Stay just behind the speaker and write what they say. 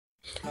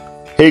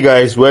Hey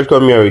guys,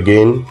 welcome here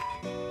again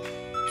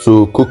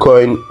to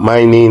KuCoin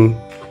mining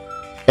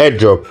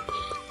airdrop.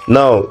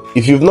 Now,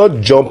 if you've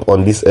not jumped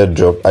on this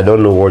airdrop, I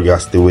don't know what you are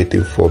still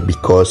waiting for,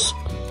 because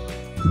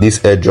this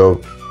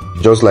airdrop,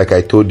 just like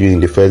I told you in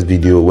the first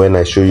video when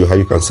I show you how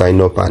you can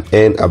sign up and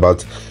earn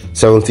about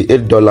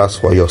 $78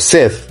 for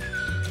yourself,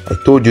 I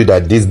told you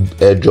that this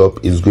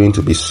airdrop is going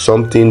to be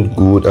something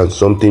good and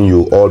something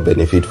you all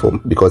benefit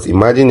from. Because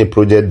imagine a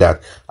project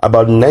that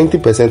about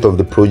 90% of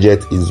the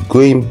project is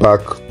going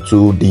back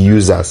to the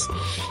users.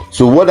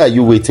 So what are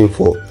you waiting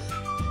for?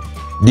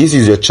 This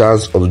is your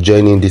chance of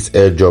joining this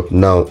airdrop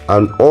now.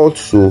 And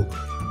also,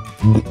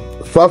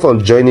 far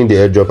from joining the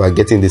airdrop and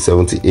getting the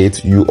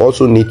 78, you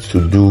also need to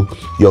do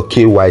your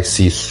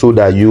KYC so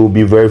that you will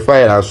be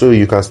verified, and so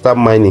you can start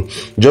mining.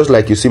 Just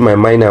like you see my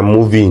miner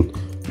moving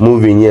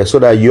here, so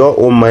that your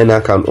own miner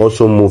can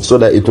also move, so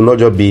that it will not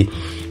just be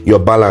your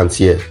balance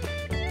here.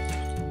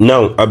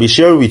 Now I'll be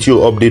sharing with you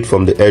update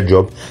from the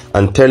airdrop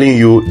and telling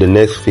you the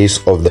next phase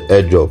of the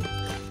airdrop.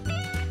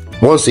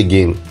 Once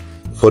again,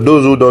 for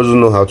those who doesn't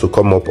know how to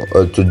come up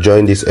to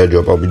join this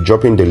airdrop, I'll be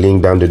dropping the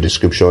link down the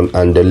description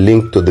and the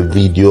link to the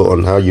video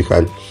on how you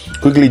can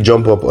quickly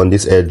jump up on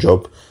this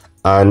airdrop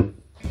and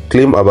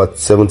claim about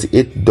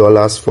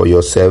 $78 for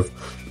yourself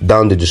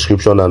down the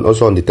description, and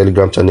also on the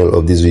Telegram channel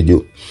of this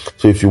video.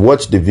 So if you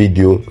watch the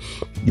video,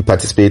 you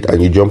participate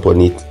and you jump on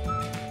it,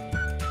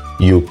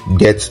 you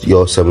get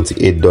your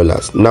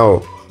 $78.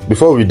 Now,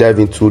 before we dive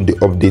into the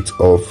update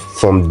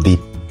from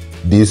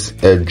this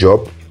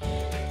airdrop,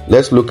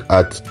 let's look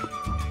at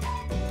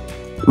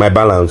my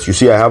balance. You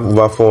see I have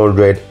over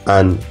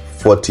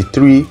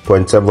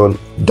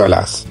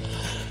 $443.7,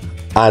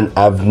 and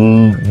I've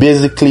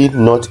basically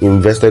not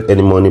invested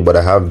any money, but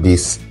I have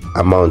this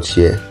amount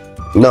here.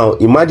 Now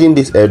imagine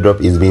this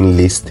airdrop is being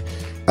listed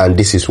and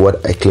this is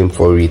what I claim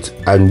for it,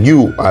 and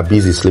you are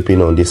busy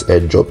sleeping on this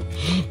airdrop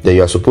that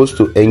you are supposed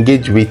to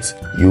engage with.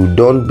 You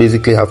don't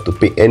basically have to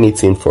pay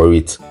anything for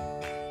it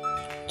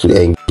to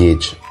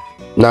engage.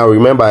 Now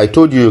remember, I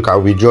told you you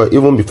can withdraw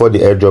even before the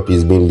airdrop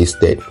is being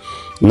listed.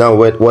 Now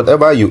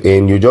whatever you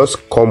earn, you just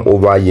come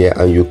over here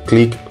and you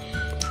click,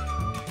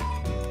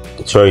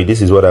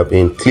 this is what I've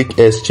earned. Click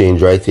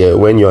exchange right here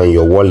when you're in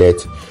your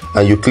wallet,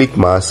 and you click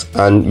mass,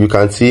 and you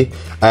can see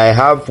I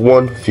have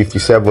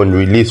 157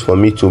 release for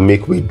me to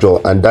make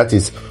withdrawal, and that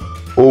is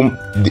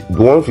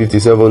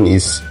 157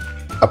 is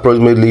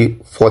approximately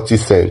 40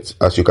 cents.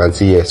 As you can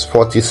see, yes,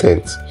 40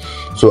 cents.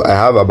 So I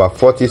have about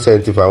 40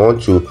 cents. If I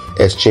want to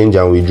exchange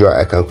and withdraw,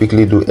 I can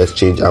quickly do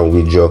exchange and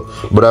withdraw,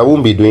 but I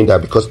won't be doing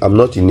that because I'm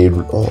not in a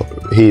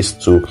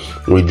haste to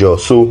withdraw.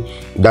 So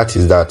that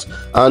is that.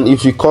 And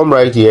if you come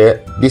right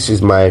here, this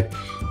is my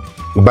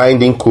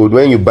binding code.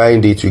 When you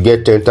bind it, you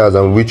get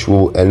 10,000, which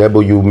will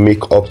enable you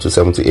make up to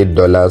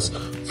 $78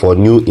 for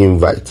new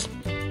invite.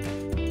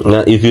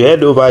 Now if you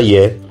head over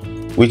here,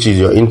 which is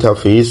your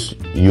interface,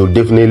 you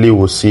definitely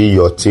will see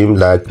your team.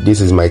 Like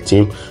this is my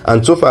team,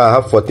 and so far I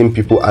have 14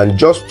 people, and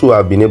just 2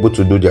 have been able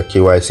to do their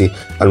KYC,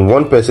 and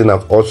 1 person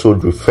I've also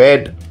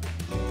referred.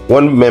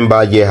 1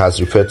 member here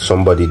has referred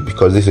somebody,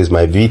 because this is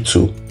my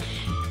V2.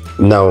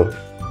 Now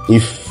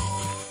if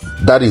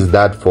that is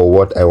that for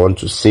what I want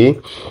to say,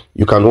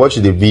 you can watch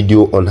the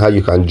video on how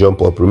you can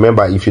jump up.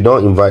 Remember, if you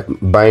don't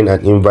bind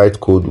an invite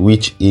code,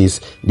 which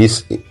is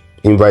this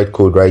invite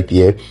code right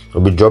here, I'll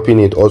be dropping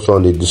it also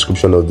on the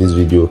description of this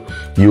video,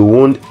 you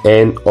won't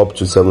earn up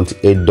to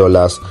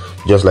 $78,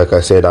 just like I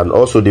said. And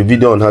also the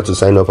video on how to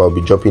sign up, I'll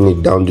be dropping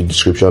it down the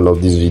description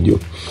of this video.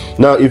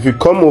 Now if you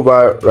come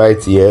over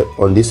right here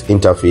on this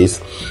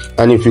interface,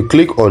 and if you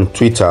click on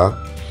Twitter,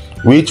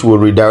 which will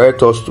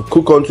redirect us to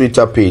KuCoin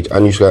Twitter page,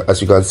 and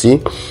as you can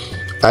see,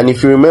 and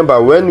if you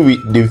remember when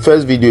the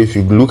first video, if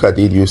you look at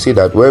it, you see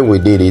that when we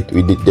did it,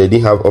 they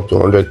didn't have up to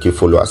 100k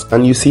followers,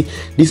 and you see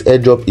this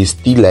airdrop is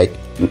still like,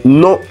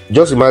 no,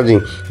 just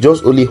imagine,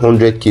 just only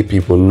 100k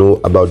people know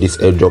about this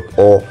airdrop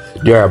or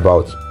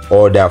thereabouts,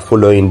 or they are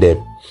following them,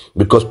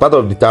 because part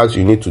of the task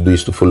you need to do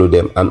is to follow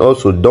them. And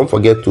also don't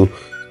forget to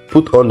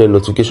put on the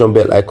notification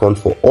bell icon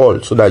for all,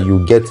 so that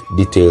you get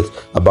details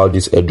about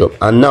this airdrop.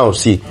 And now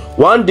see,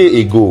 1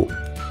 day ago,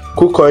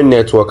 Cuckoo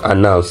Network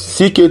announced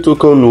CK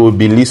token will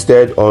be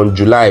listed on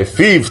July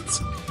 5th.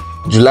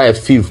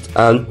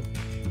 And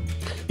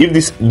if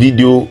this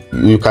video,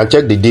 you can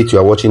check the date you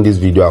are watching this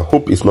video, I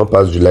hope it's not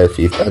past July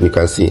 5th, and you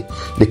can see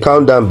the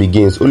countdown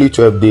begins. Only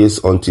 12 days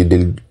until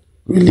the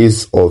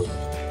release on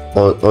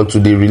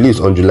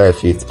July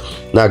 5th.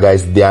 Now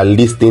guys, they are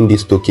listing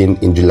this token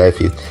in July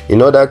 5th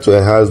in order to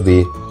enhance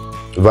the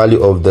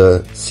value of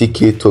the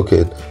CK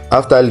token.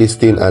 After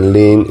listing and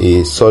laying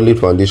a solid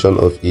foundation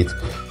of it,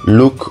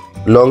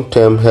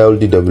 long-term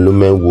healthy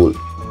development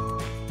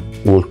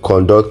will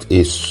conduct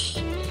a,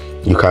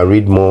 you can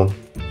read more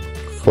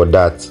for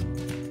that.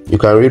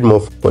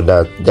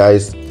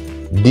 Guys,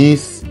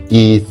 this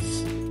is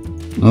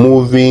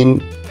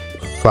moving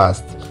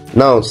fast.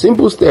 Now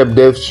simple step,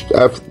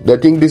 I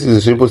think this is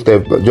a simple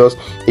step, but just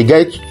a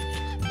guide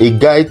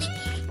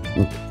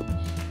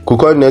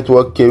Cuckoo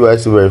Network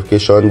KYC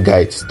verification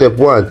guide. Step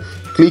 1,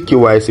 click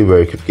KYC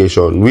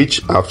verification,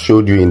 which I've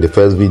showed you in the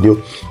first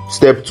video.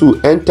 Step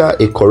 2, enter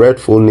a correct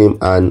full name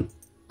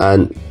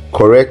and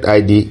correct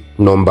ID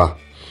number,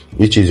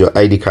 which is your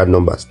ID card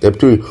number. Step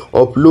 3,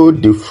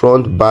 upload the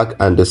front, back,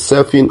 and the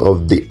selfie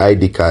of the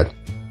ID card,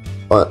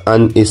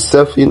 and a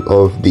selfie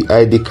of the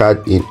ID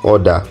card in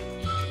order.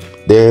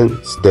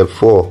 Then step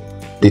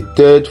 4, the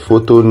third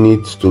photo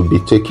needs to be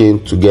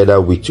taken together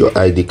with your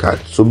ID card.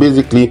 So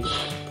basically,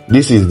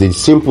 this is the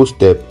simple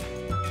step.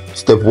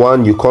 Step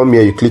 1, you come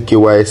here, you click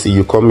KYC,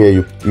 you come here,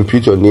 you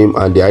input your name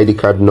and the ID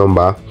card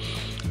number.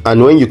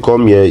 And when you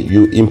come here,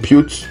 you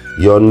input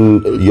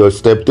your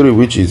step 3,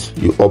 which is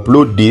you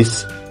upload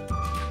this.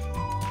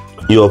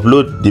 You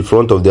upload the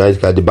front of the ID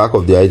card, the back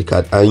of the ID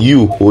card, and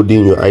you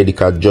holding your ID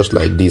card just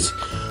like this.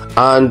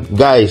 And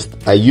guys,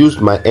 I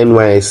used my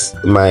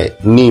NYS, my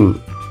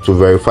name, to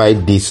verify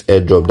this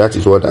airdrop. That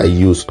is what I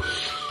use.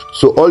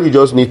 So all you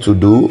just need to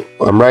do,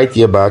 I'm right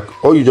here back,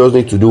 all you just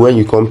need to do when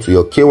you come to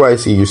your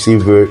KYC, you see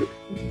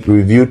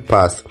reviewed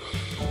past,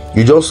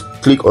 you just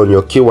click on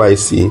your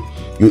KYC,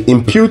 you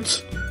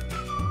input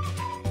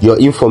your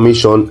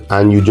information,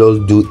 and you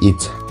just do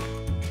it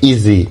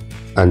easy,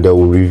 and they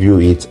will review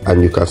it,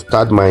 and you can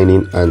start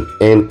mining and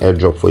earn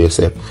airdrop for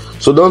yourself.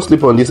 So don't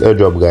sleep on this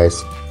airdrop,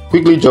 guys.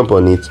 Quickly jump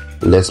on it,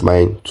 let's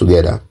mine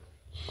together.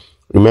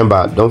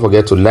 Remember, don't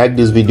forget to like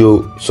this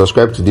video,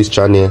 subscribe to this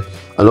channel,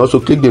 and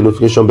also click the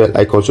notification bell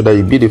icon so that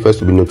you'll be the first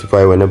to be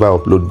notified whenever I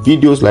upload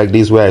videos like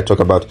this, where I talk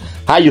about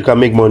how you can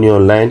make money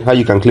online, how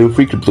you can claim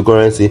free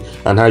cryptocurrency,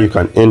 and how you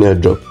can earn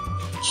airdrop.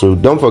 So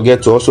don't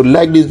forget to also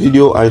like this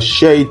video and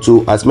share it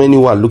to as many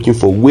who are looking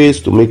for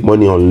ways to make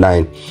money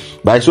online.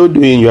 By so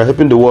doing, you are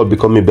helping the world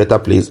become a better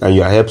place, and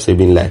you are help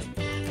saving life.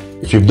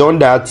 If you've done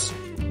that,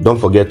 don't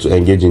forget to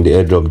engage in the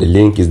airdrop. The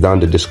link is down in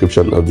the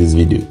description of this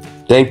video.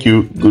 Thank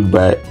you,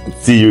 goodbye,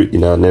 see you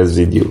in our next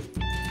video.